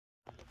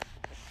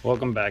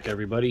Welcome back,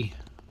 everybody.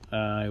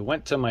 I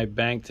went to my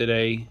bank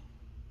today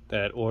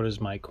that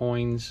orders my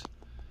coins,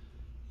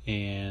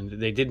 and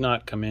they did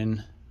not come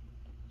in.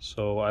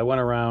 So I went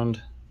around,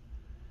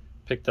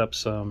 picked up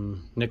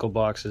some nickel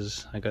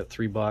boxes. I got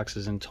 3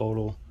 boxes in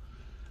total.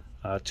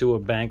 2 are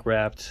bank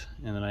wrapped,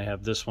 and then I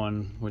have this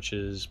one, which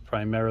is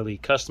primarily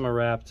customer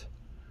wrapped.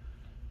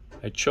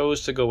 I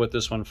chose to go with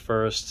this one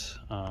first.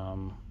 A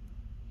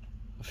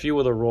few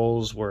of the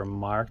rolls were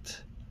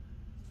marked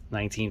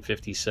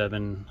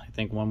 1957. I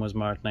think one was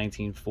marked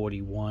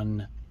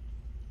 1941,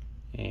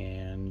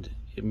 and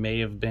it may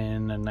have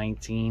been a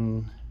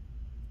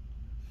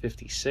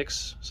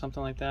 1956,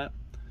 something like that.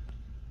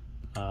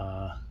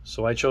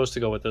 So I chose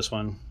to go with this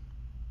one.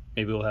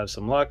 Maybe we'll have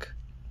some luck,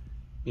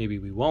 maybe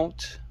we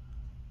won't,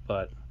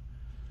 but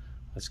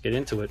let's get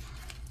into it.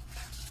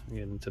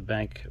 Get into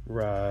bank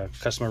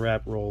customer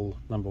wrap roll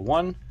number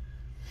 1.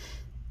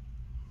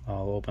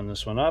 I'll open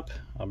this one up.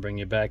 I'll bring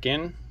you back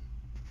in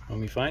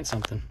when we find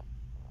something.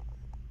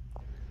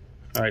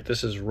 Alright,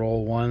 this is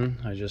roll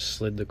 1. I just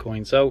slid the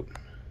coins out.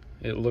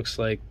 It looks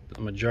like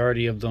the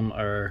majority of them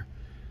are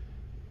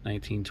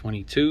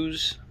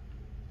 1922s.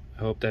 I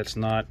hope that's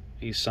not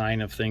a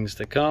sign of things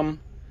to come,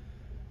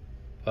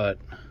 but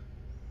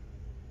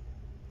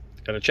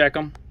gotta check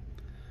them.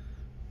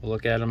 We'll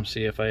look at them,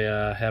 see if I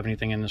have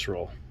anything in this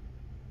roll.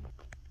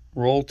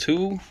 Roll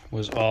 2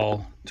 was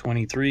all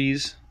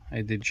 23s.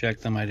 I did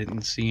check them. I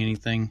didn't see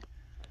anything.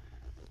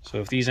 So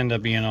if these end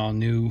up being all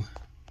new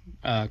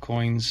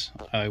coins,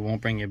 I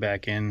won't bring you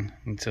back in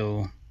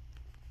until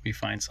we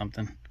find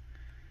something.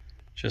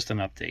 Just an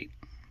update.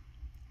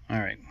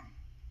 Alright,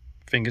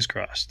 fingers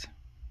crossed.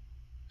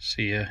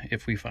 See ya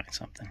if we find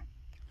something.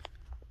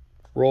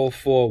 Roll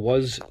 4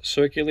 was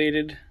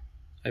circulated.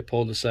 I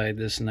pulled aside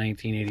this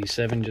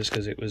 1987 just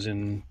because it was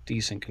in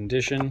decent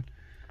condition.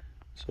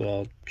 So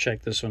I'll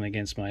check this one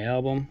against my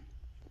album.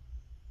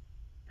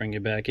 Bring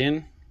it back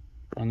in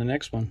on the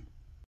next one.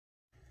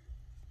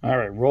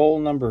 Alright, roll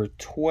number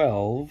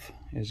 12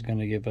 is going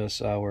to give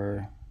us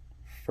our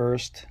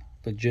first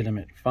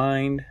legitimate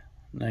find.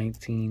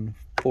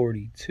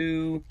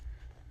 1942.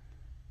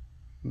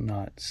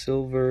 Not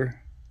silver.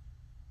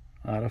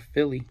 Out of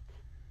Philly.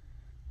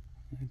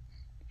 This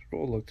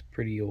roll looked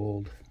pretty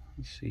old.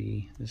 Let's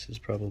see. This is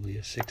probably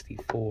a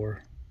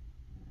 64.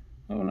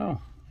 Oh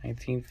no.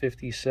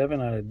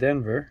 1957 out of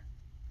Denver.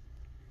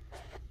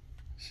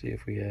 See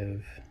if we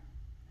have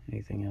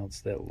anything else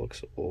that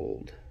looks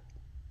old.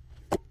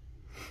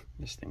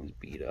 This thing's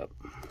beat up.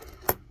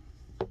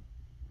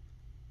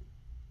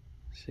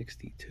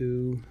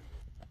 62.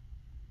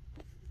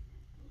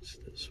 What's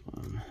this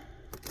one?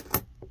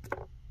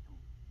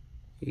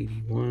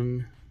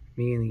 81.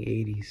 Me in the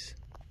 80s.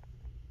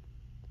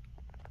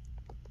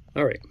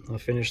 Alright, I'll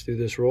finish through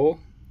this roll.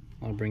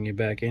 I'll bring you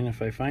back in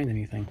if I find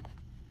anything.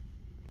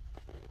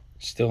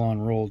 Still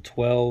on roll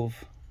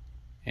 12,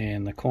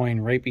 and the coin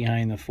right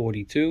behind the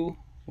 42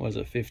 was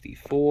a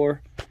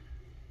 54.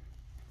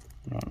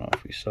 I don't know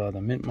if we saw the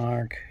mint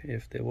mark,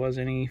 if there was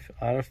any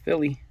out of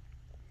Philly.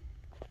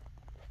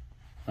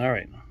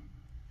 Alright,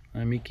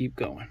 let me keep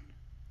going.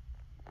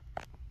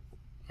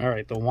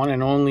 Alright, the one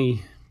and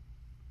only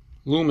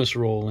Loomis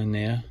roll in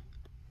there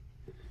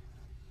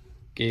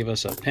gave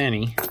us a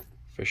penny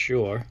for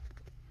sure.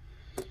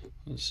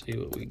 Let's see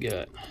what we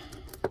got.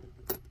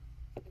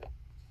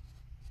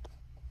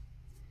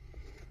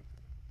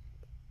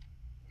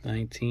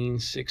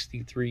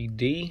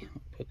 $1963D.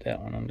 Put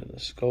that one under the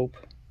scope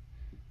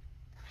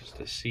just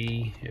to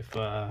see if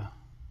there's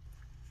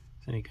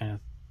any kind of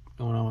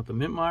going on with the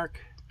mint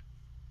mark.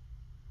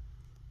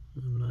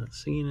 I'm not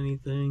seeing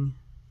anything.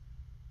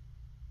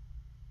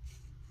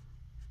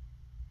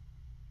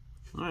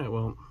 Alright,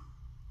 well,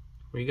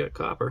 we got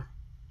copper.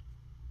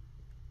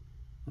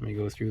 Let me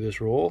go through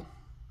this roll.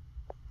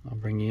 I'll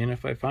bring you in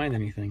if I find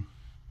anything.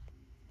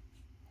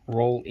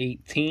 Roll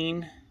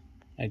 18.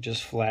 I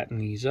just flattened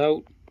these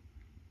out,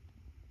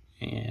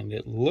 and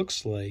it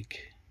looks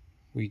like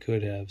we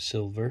could have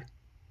silver.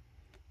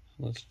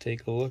 Let's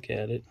take a look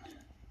at it.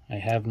 I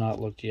have not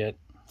looked yet.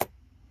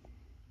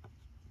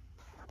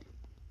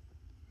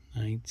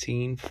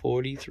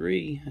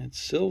 1943, that's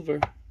silver.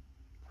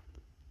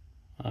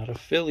 Out of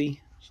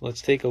Philly. So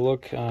let's take a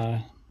look,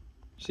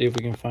 see if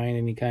we can find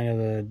any kind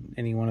of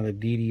any one of the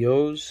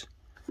DDOs.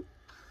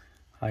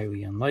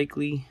 Highly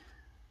unlikely.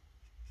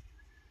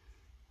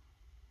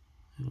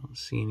 I don't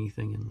see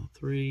anything in the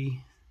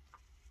 3.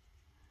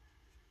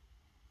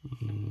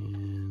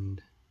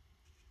 And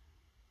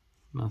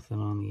nothing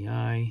on the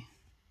I.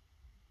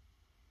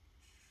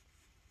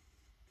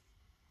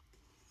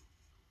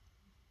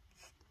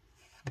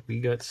 We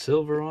got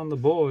silver on the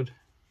board.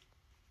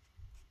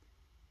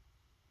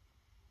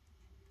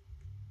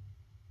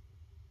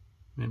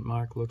 Mint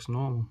mark looks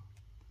normal.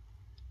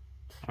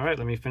 Alright,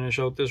 let me finish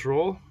out this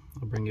roll.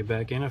 I'll bring you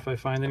back in if I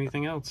find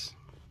anything else.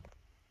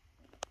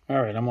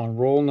 Alright, I'm on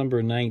roll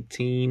number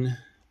 19.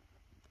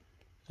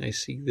 I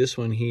see this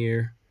one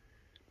here,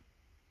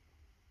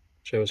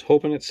 which I was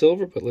hoping it's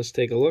silver, but let's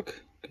take a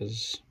look,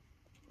 because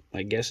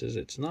my guess is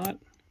it's not.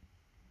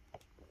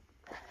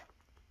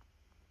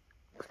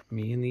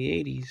 Me in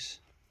the 80s.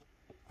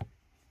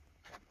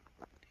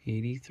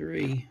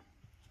 83.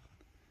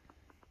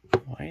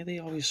 Why are they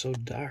always so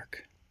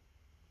dark?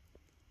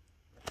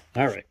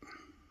 All right.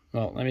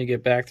 Well, let me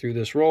get back through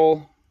this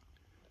roll.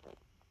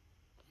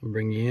 I'll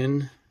bring you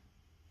in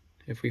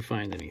if we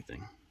find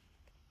anything.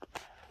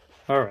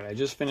 All right, I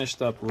just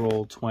finished up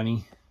roll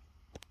 20.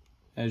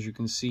 As you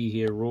can see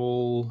here,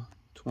 roll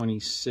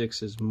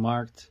 26 is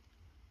marked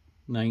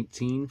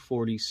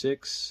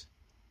 1946.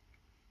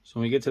 So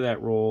when we get to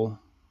that roll,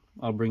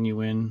 I'll bring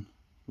you in.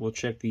 We'll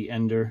check the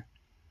ender.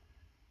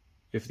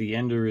 If the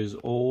ender is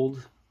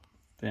old,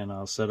 then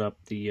I'll set up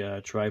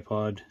the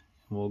tripod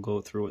and we'll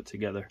go through it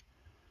together.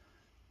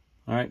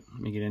 All right,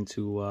 let me get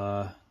into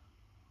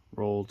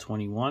roll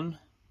 21.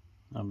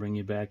 I'll bring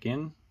you back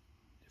in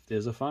if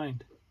there's a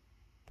find.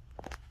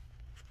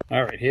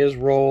 All right, here's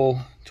roll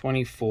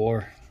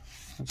 24.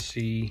 Let's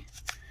see,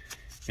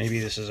 maybe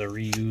this is a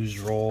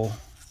reused roll.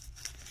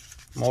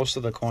 Most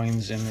of the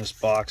coins in this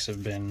box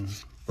have been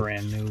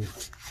brand new,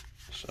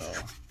 so,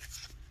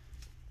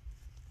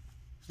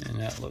 and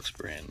that looks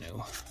brand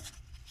new.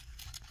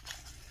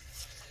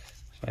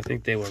 So I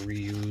think they were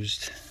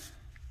reused.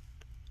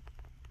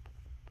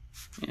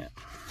 Yeah.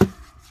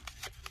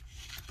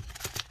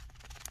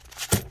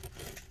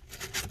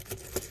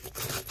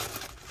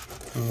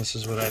 And this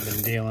is what I've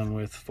been dealing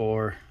with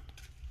for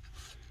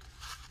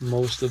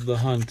most of the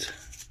hunt.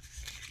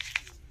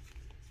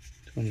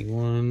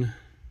 21,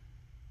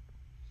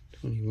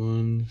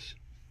 21s.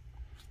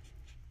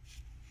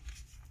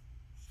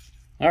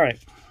 All right,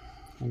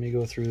 let me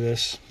go through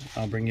this.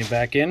 I'll bring you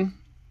back in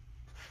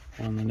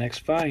on the next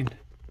find.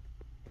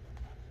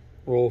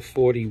 Roll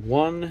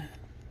 41.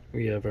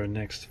 We have our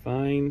next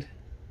find.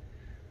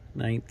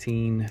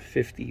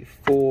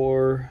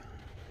 1954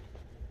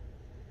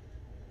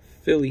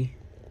 Philly.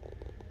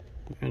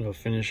 And I'll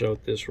finish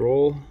out this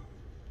roll.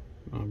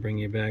 I'll bring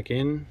you back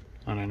in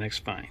on our next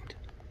find.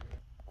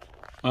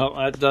 Well,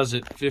 that does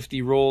it.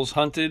 50 rolls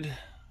hunted.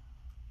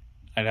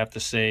 I'd have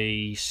to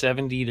say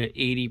 70 to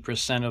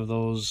 80% of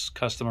those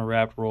customer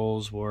wrapped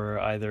rolls were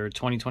either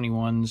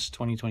 2021s,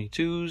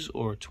 2022s,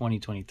 or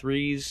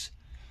 2023s.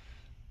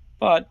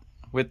 But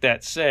with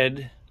that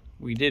said,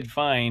 we did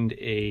find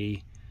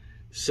a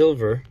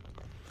silver.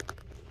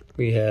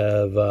 We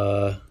have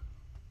a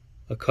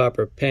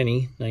copper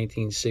penny,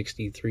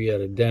 1963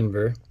 out of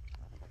Denver.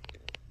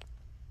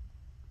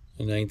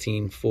 In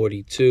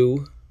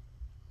 1942, I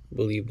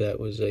believe that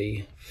was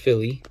a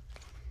Philly.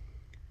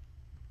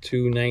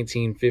 Two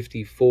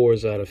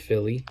 1954s out of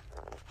Philly.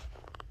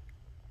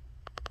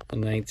 A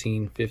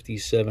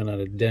 1957 out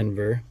of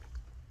Denver.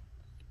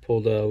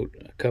 Pulled out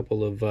a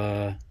couple of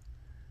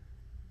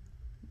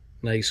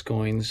nice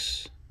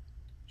coins.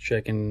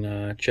 Check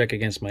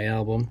against my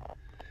album.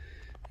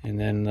 And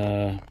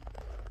then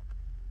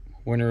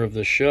winner of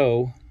the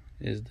show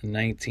is the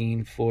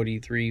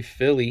 1943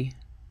 Philly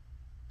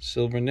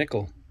silver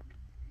nickel.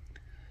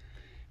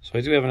 So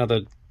I do have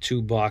another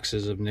 2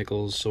 boxes of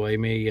nickels, so I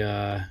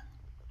may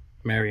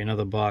marry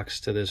another box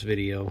to this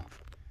video.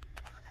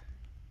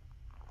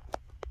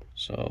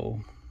 So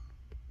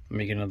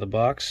make another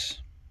box.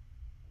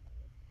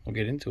 We'll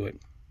get into it.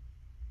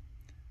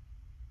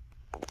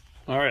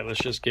 All right, let's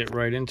just get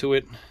right into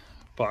it.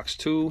 Box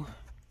 2,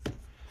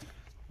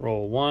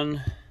 roll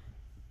 1,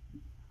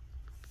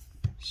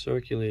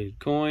 circulated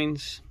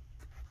coins.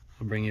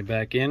 I'll bring you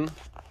back in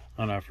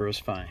on our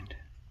first find.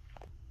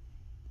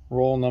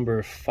 Roll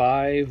number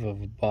 5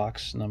 of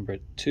box number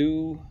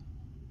 2.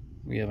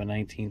 We have a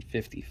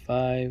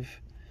 1955.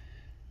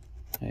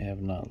 I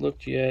have not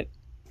looked yet.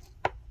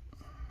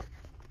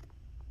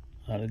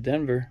 Out of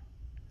Denver.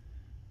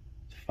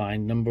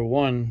 Find number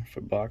 1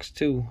 for box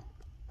 2.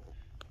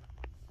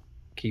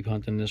 Keep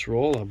hunting this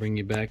roll. I'll bring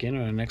you back in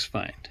on our next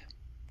find.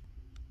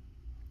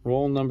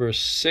 Roll number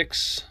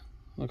 6.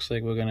 Looks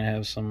like we're going to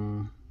have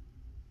some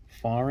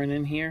foreign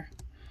in here.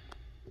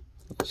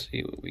 Let's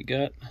see what we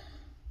got.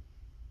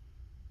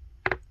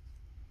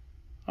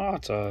 Oh,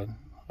 it's a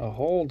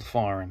hold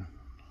foreign.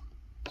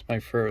 It's my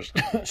first,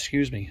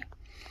 excuse me,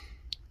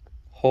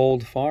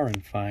 hold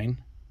foreign find.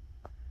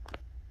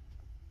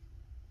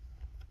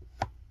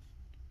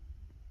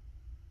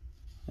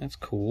 That's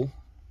cool.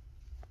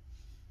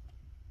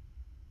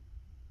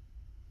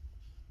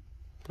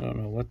 I don't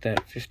know what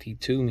that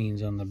 52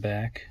 means on the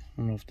back. I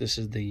don't know if this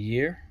is the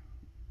year,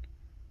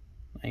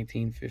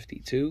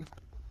 1952,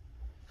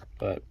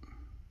 but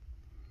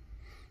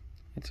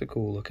it's a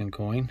cool looking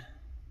coin.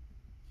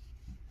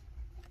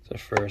 It's a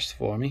first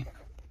for me.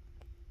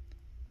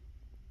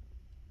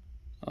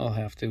 I'll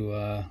have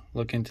to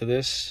look into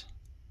this,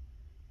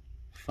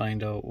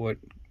 find out what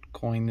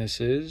coin this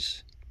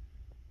is,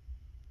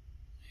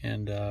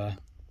 and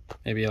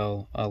maybe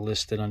I'll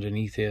list it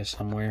underneath here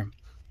somewhere.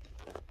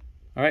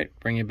 All right,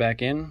 bring you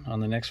back in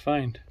on the next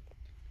find.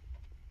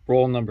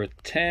 Roll number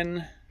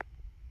 10.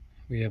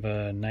 We have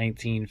a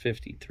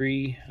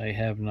 1953. I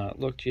have not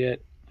looked yet.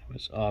 It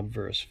was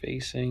obverse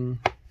facing.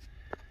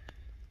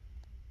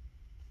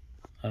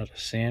 Out of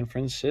San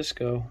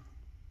Francisco.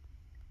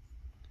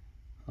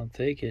 I'll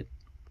take it.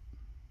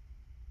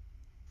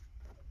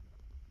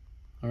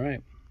 All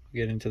right,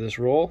 get into this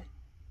roll,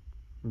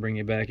 bring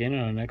you back in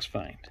on our next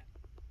find.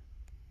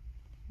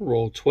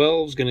 Roll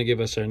 12 is going to give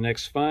us our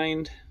next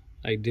find.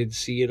 I did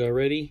see it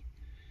already.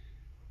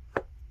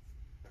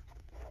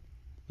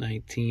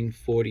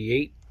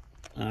 1948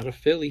 out of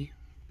Philly.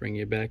 Bring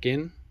you back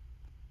in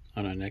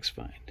on our next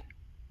find.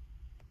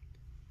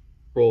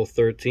 Roll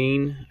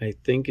 13, I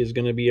think, is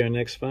going to be our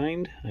next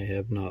find. I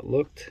have not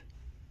looked.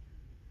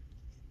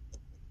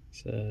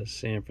 It's a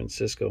San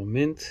Francisco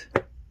Mint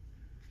out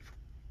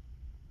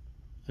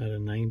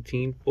of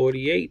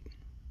 1948.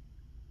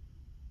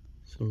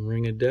 Some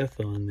Ring of Death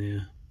on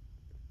there.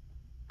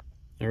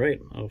 All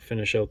right, I'll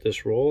finish out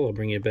this roll. I'll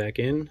bring you back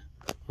in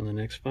on the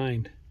next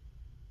find.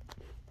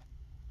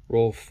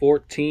 Roll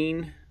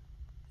 14,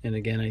 and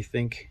again, I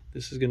think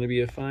this is going to be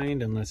a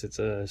find unless it's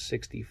a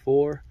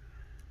 64.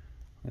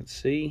 Let's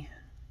see.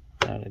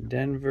 Out of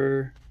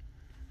Denver,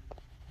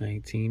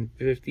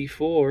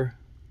 1954.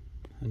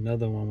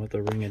 Another one with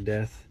a Ring of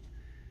Death.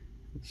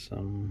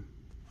 Some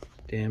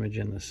damage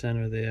in the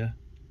center there.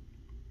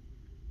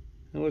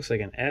 It looks like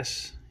an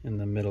S in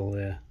the middle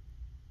there.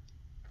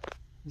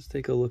 Let's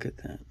take a look at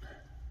that.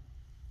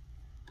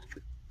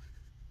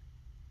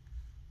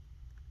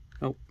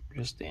 Nope,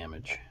 just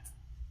damage.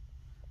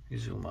 You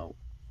zoom out.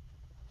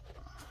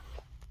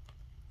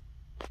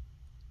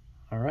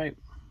 All right,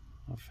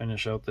 I'll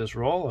finish out this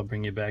roll. I'll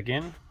bring you back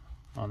in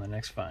on the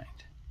next find.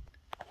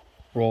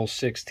 Roll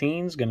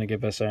 16 is going to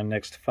give us our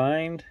next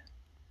find.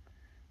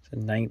 It's a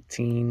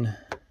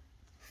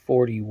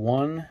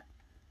 1941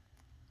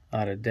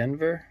 out of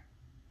Denver.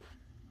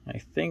 I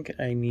think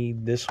I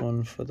need this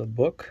one for the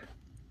book.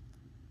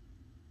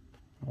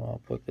 Well,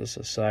 I'll put this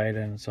aside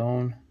on its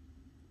own.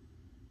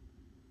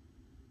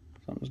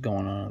 Something's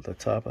going on at the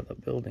top of the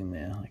building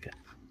there, like a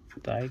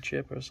die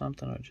chip or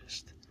something, or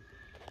just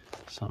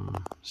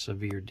some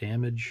severe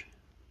damage.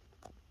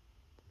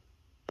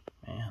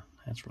 Man,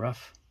 that's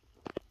rough.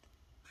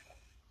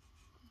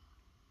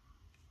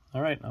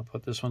 All right, I'll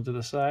put this one to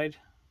the side.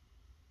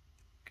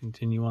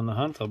 Continue on the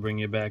hunt. I'll bring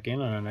you back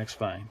in on our next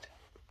find.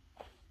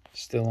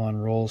 Still on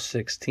roll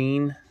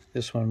 16.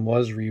 This one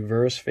was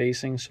reverse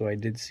facing, so I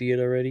did see it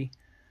already.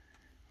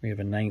 We have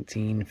a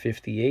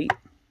 1958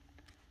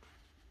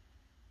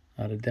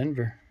 out of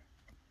Denver.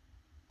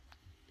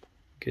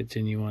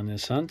 Continue on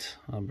this hunt.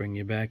 I'll bring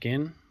you back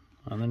in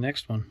on the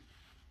next one.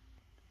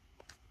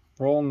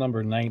 Roll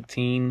number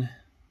 19.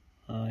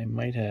 I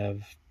might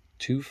have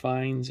two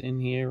finds in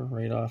here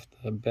right off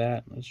the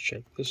bat. Let's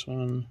check this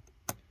one.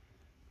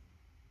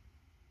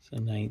 It's a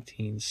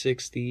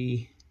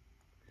 1960,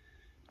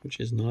 which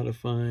is not a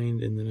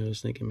find. And then I was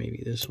thinking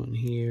maybe this one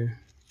here.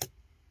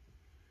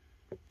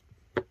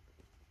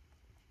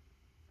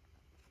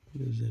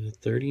 Is it a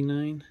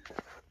 39?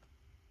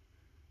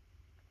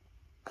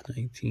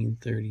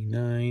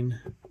 1939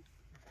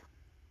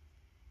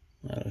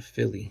 out of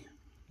Philly.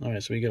 All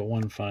right, so we got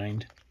one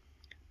find.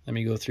 Let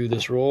me go through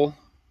this roll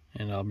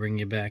and I'll bring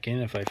you back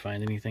in if I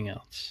find anything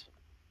else.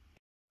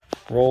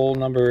 Roll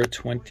number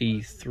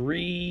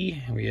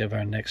 23. We have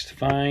our next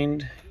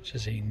find, which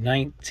is a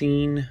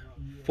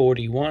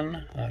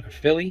 1941 out of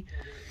Philly.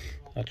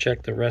 I'll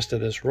check the rest of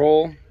this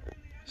roll,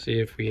 see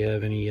if we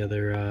have any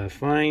other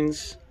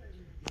finds.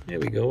 There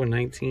we go, a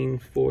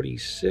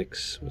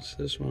 1946. What's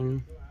this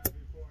one?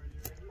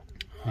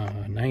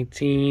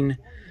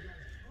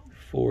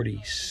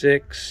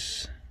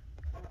 1946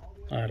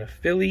 out of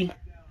Philly.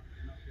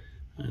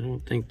 I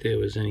don't think there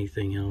was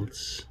anything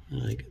else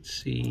that I could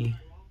see.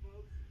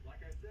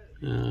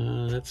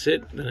 That's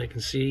it that I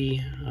can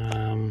see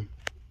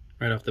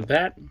right off the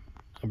bat.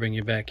 I'll bring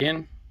you back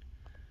in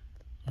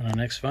on our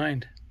next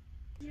find.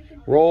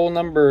 Roll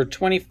number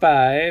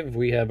 25.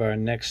 We have our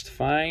next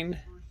find.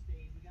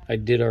 I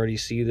did already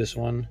see this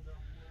one.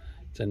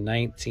 It's a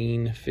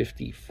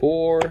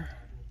 1954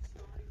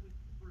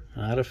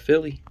 out of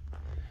Philly.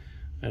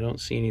 I don't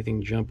see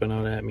anything jumping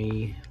out at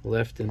me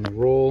left in the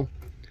roll.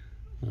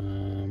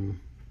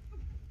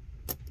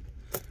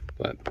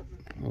 But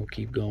we'll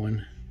keep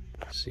going.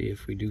 See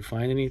if we do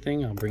find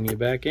anything. I'll bring you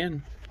back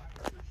in.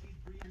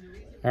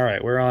 All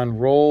right, we're on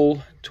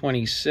roll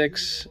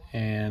 26,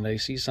 and I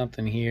see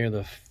something here.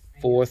 The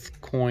fourth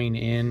coin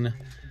in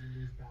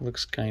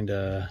looks kind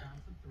of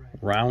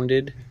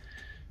rounded.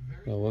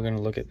 So we're going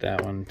to look at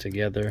that one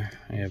together.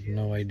 I have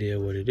no idea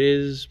what it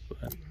is,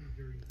 but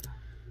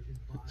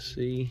let's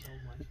see.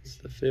 It's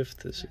the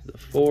fifth. This is the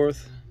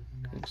fourth.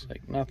 Looks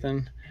like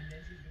nothing.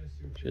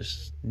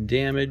 Just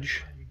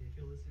damage.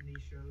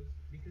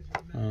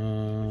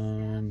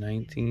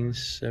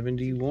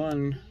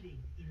 1971.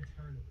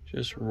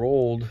 Just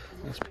rolled.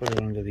 Let's put it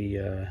under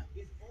the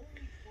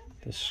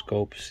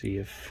scope. See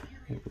if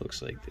it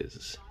looks like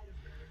this.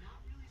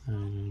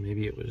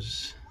 Maybe it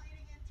was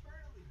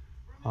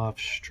off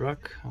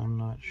struck. I'm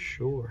not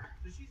sure.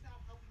 I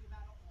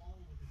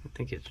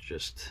think it's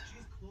just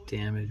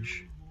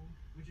damage.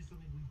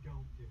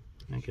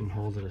 I can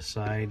hold it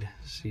aside,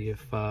 see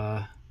if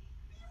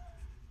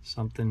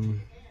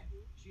something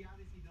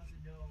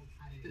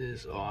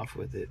is off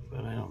with it,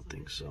 but I don't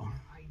think so.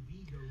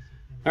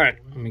 All right,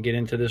 let me get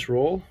into this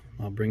roll.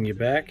 I'll bring you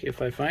back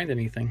if I find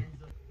anything.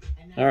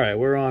 All right,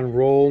 we're on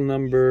roll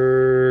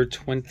number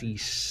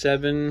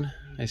 27.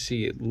 I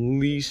see at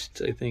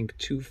least, I think,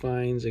 2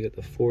 finds. I got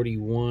the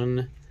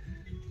 41,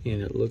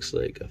 and it looks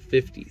like a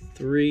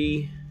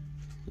 53.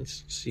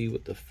 Let's see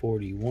what the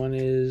 41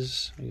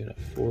 is. We got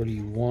a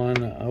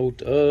 41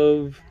 out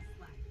of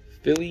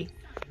Philly,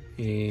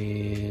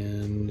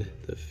 and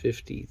the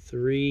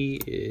 53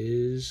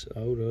 is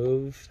out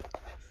of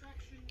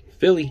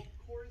Philly.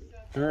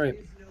 All right,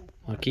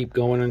 I'll keep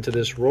going into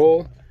this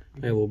roll.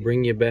 I will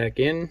bring you back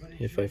in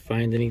if I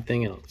find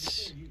anything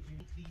else.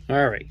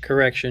 All right,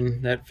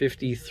 correction, that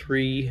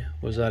 53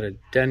 was out of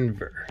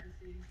Denver.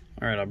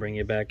 All right, I'll bring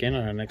you back in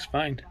on our next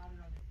find.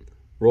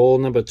 Roll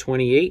number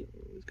 28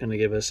 is going to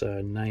give us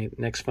a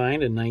next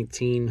find, a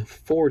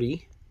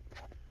 1940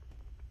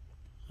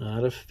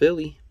 out of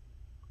Philly.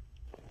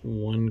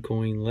 1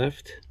 coin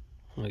left.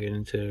 I'll get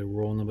into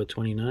roll number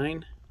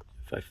 29.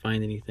 If I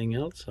find anything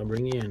else, I'll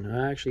bring you in.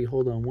 Actually,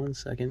 hold on 1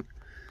 second.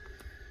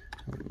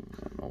 I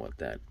don't know what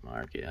that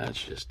mark is.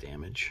 That's just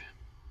damage.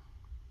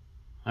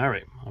 All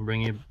right, I'll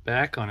bring you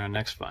back on our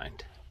next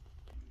find.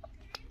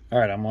 All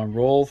right, I'm on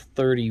roll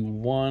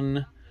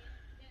 31.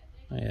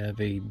 I have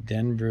a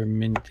Denver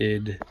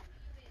minted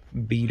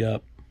beat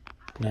up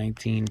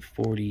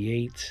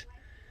 1948,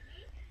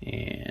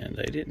 and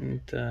I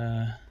didn't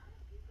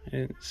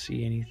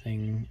see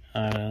anything.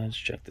 Let's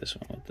check this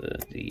one with the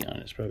D on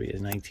it. It's probably a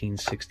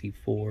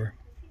 1964.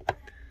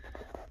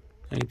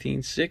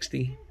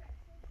 1960.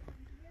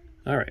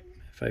 All right,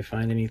 if I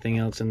find anything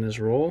else in this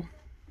roll,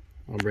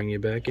 I'll bring you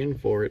back in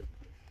for it.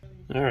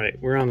 All right,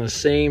 we're on the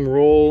same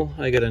roll.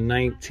 I got a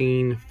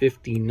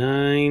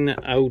 1959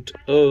 out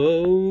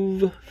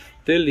of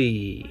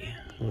Philly.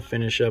 I'll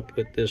finish up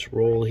with this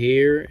roll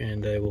here,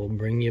 and I will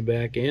bring you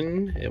back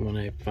in and when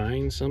I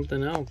find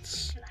something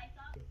else.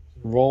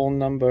 Roll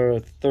number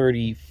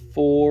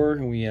 34,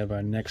 we have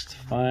our next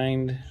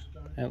find.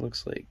 That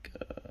looks like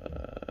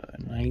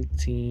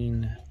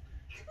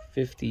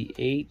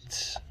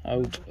 1958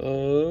 out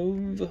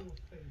of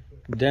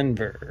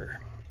Denver.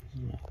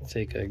 I'll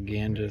take a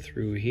gander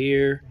through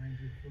here,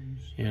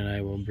 and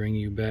I will bring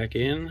you back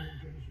in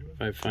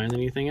if I find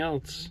anything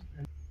else.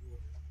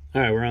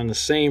 All right, we're on the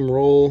same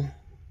roll.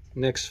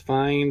 Next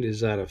find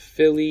is out of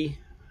Philly.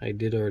 I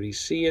did already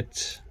see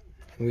it.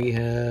 We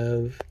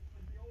have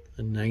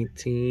a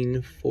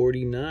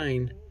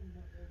 1949.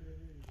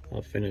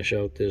 I'll finish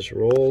out this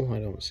roll. I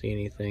don't see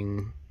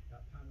anything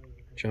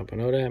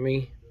jumping out at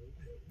me.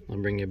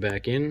 I'll bring you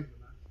back in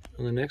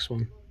on the next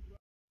one.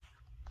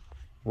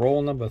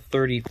 Roll number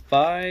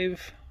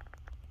 35.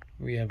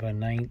 We have a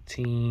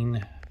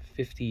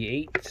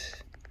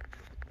 1958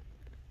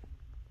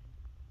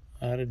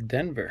 out of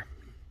Denver.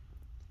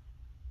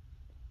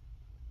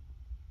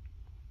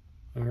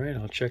 All right,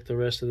 I'll check the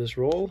rest of this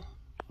roll.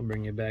 I'll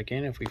bring you back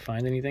in if we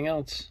find anything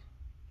else.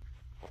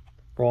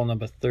 Roll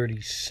number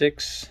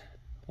 36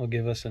 will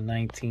give us a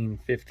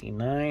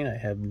 1959. I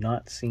have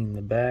not seen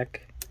the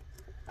back.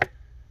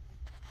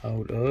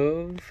 Out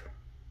of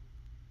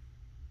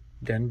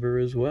Denver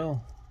as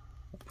well.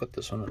 I'll put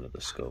this one under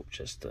the scope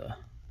just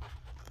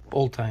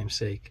old time's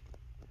sake.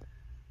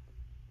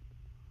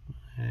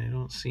 I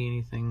don't see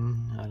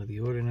anything out of the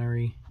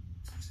ordinary.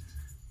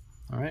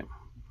 All right,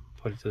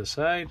 put it to the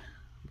side,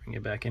 bring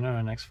it back in on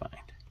our next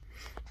find.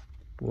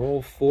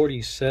 Roll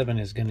 47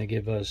 is going to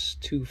give us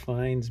 2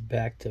 finds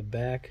back to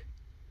back.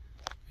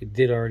 I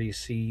did already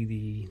see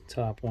the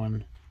top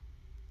one.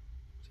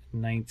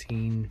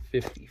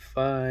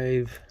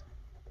 1955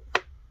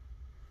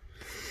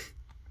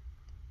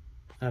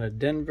 out of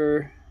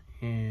Denver,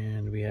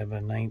 and we have a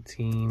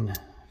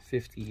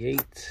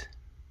 1958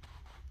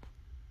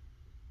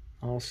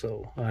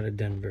 also out of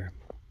Denver.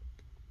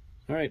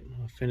 All right,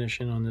 I'll finish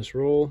in on this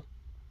roll,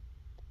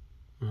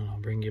 and I'll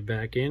bring you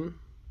back in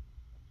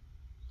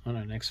on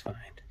our next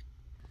find.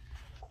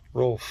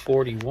 Roll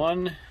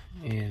 41,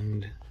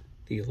 and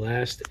the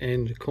last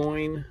end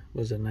coin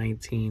was a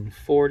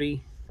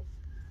 1940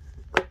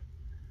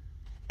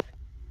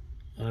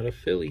 out of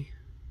Philly.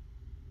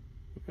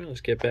 All right,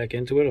 let's get back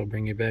into it. I'll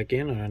bring you back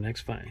in on our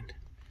next find.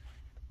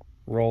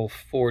 Roll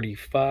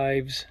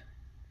 45s.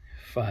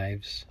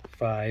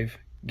 5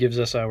 gives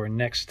us our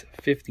next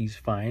 50s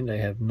find. I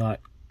have not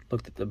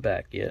looked at the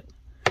back yet.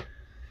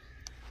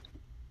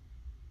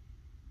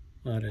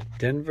 Out of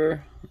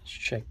Denver. Let's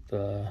check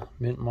the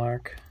mint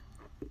mark.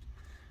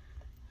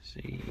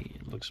 See,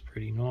 it looks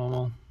pretty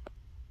normal.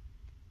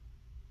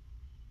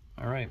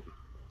 All right.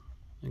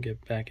 I'll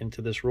get back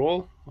into this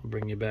roll. I'll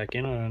bring you back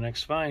in on our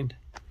next find.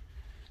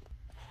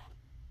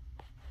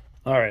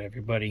 All right,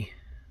 everybody.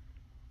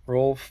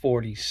 Roll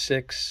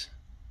 46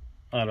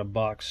 out of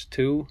box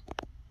 2,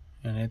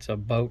 and it's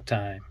about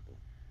time.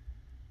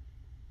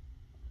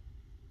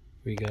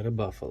 We got a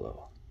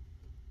buffalo.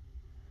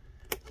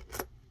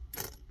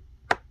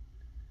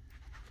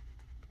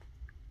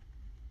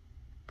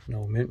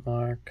 No mint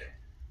mark.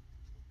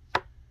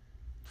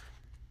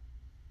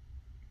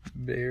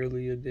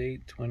 Barely a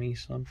date, 20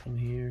 something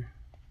here.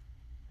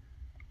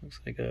 Looks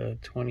like a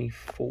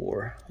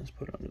 24. Let's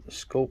put it under the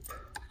scope.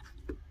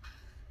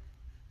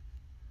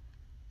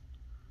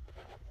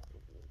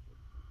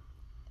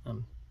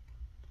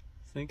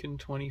 thinking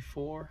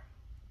 24.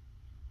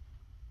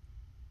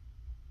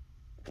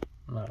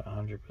 I'm not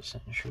 100%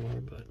 sure,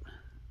 but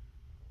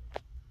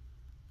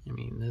I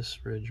mean this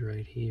ridge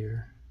right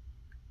here,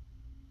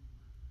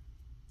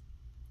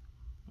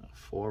 a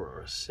 4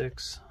 or a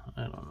 6,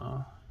 I don't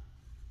know.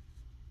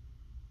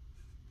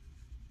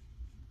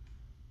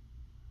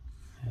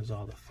 There's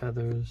all the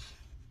feathers,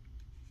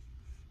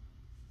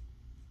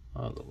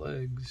 all the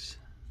legs.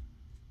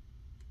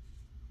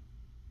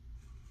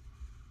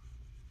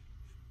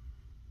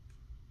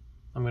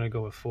 I'm gonna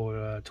go with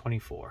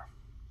 24.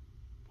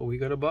 But we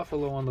got a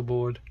buffalo on the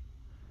board.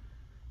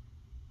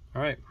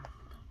 All right,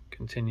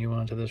 continue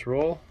on to this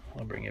roll.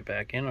 I'll bring it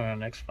back in on our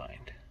next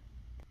find.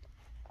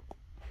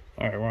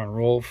 All right, we're on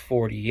roll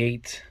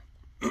 48.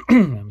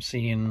 I'm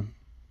seeing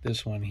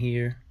this one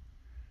here.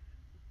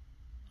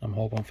 I'm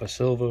hoping for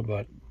silver,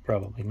 but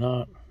probably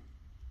not.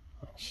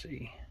 Let's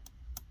see.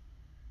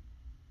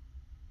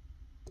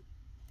 Is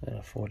that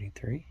a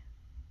 43?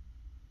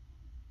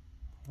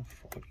 A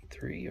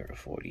 43 or a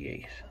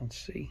 48? Let's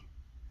see.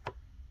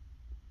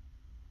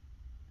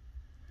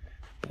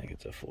 I think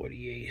it's a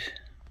 48.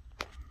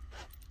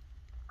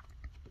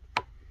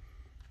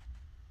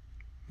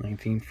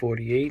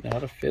 1948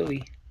 out of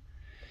Philly.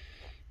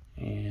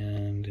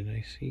 And did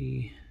I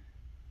see?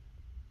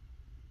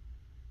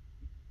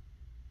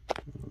 I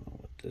don't know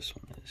what this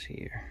one is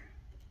here.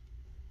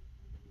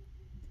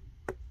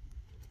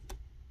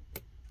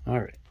 All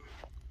right.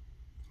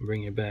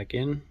 Bring it back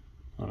in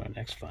on our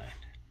next find.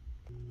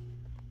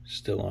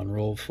 Still on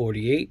roll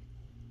 48.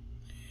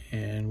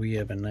 And we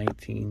have a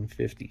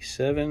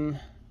 1957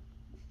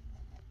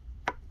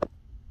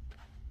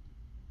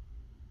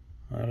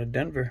 out of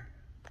Denver.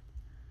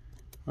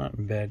 Not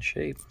in bad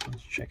shape.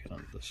 Let's check it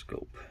under the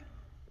scope.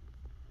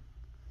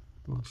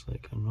 Looks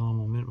like a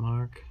normal mint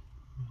mark.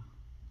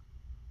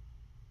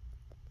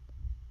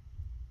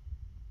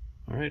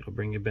 All right, I'll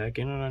bring you back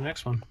in on our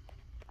next one.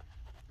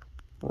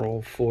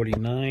 Roll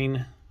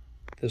 49.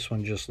 This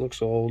one just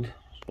looks old,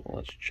 so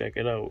let's check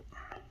it out.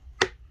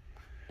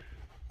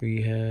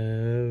 We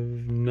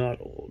have not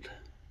old.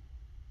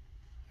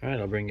 All right,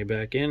 I'll bring you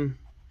back in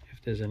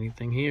if there's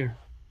anything here.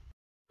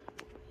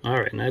 All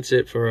right, and that's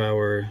it for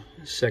our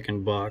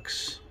second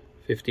box.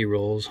 50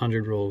 rolls,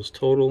 100 rolls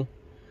total.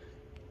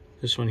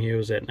 This one here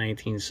was at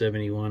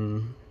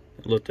 1971.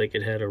 It looked like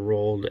it had a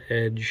rolled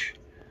edge.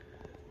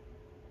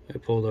 I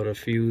pulled out a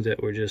few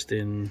that were just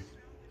in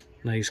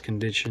nice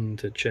condition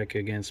to check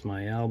against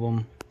my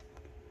album.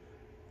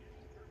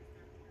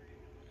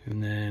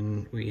 And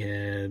then we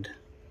had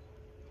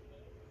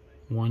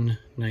one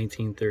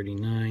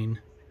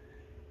 1939,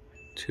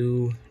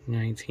 two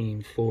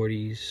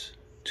 1940s,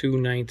 two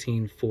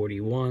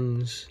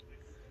 1941s,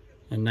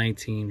 a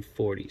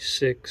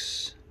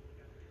 1946,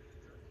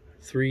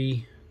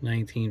 three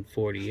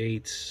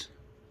 1948s,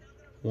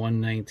 one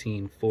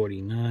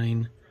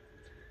 1949.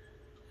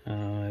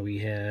 We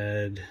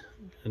had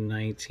a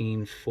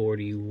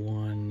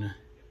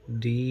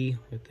 1941D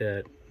with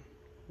that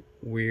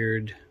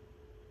weird,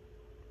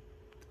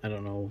 I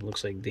don't know,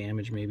 looks like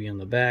damage maybe on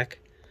the back.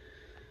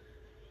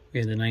 We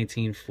had the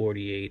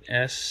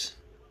 1948S.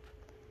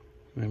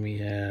 And we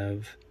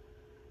have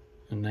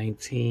a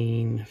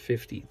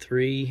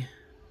 1953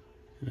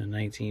 and a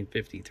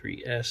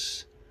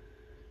 1953S.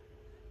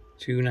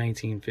 Two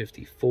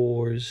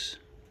 1954s.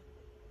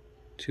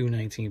 Two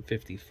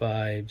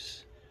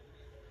 1955s.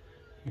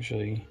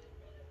 Actually,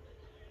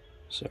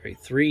 sorry,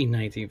 three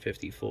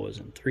 1954s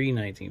and three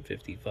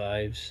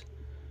 1955s.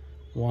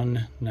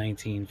 One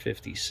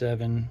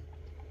 1957.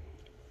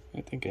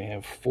 I think I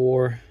have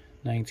four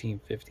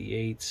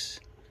 1958s.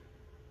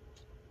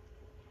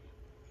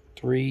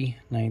 Three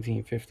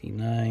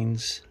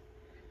 1959s.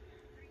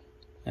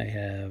 I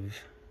have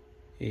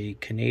a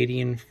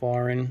Canadian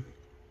foreign.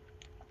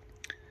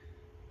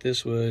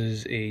 This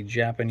was a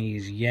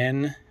Japanese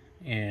yen,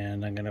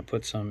 and I'm going to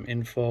put some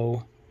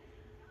info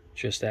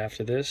just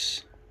after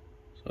this,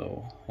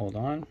 so hold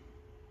on.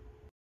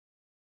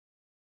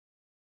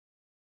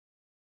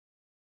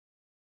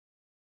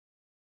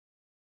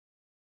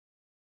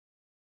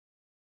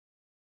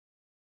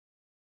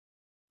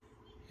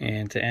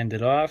 And to end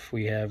it off,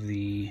 we have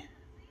the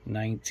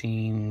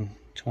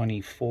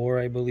 1924,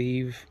 I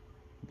believe,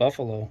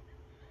 Buffalo.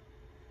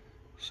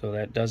 So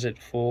that does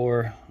it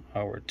for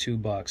our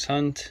 2-box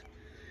hunt.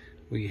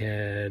 We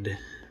had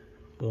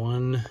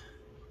one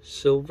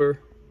silver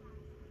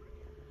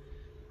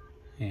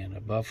and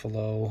a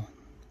buffalo,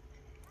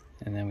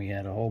 and then we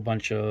had a whole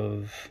bunch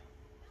of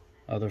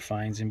other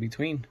finds in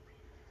between.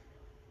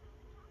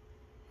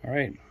 All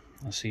right,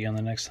 I'll see you on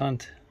the next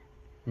hunt.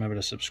 Remember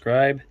to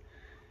subscribe,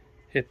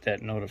 hit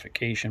that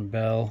notification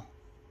bell,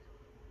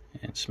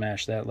 and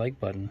smash that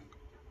like button.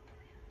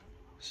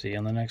 See you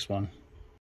on the next one.